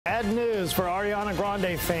Bad news for Ariana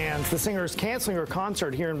Grande fans. The singer is canceling her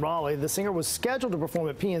concert here in Raleigh. The singer was scheduled to perform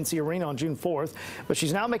at PNC Arena on June 4th, but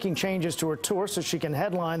she's now making changes to her tour so she can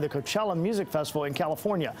headline the Coachella Music Festival in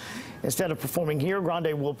California. Instead of performing here,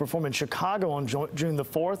 Grande will perform in Chicago on June the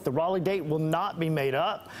 4th. The Raleigh date will not be made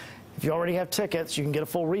up. If you already have tickets, you can get a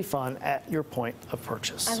full refund at your point of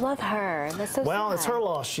purchase. I love her. That's so Well, sad. It's her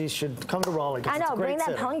loss. She should come to Raleigh. I know. It's a great Bring that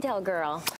city. ponytail girl.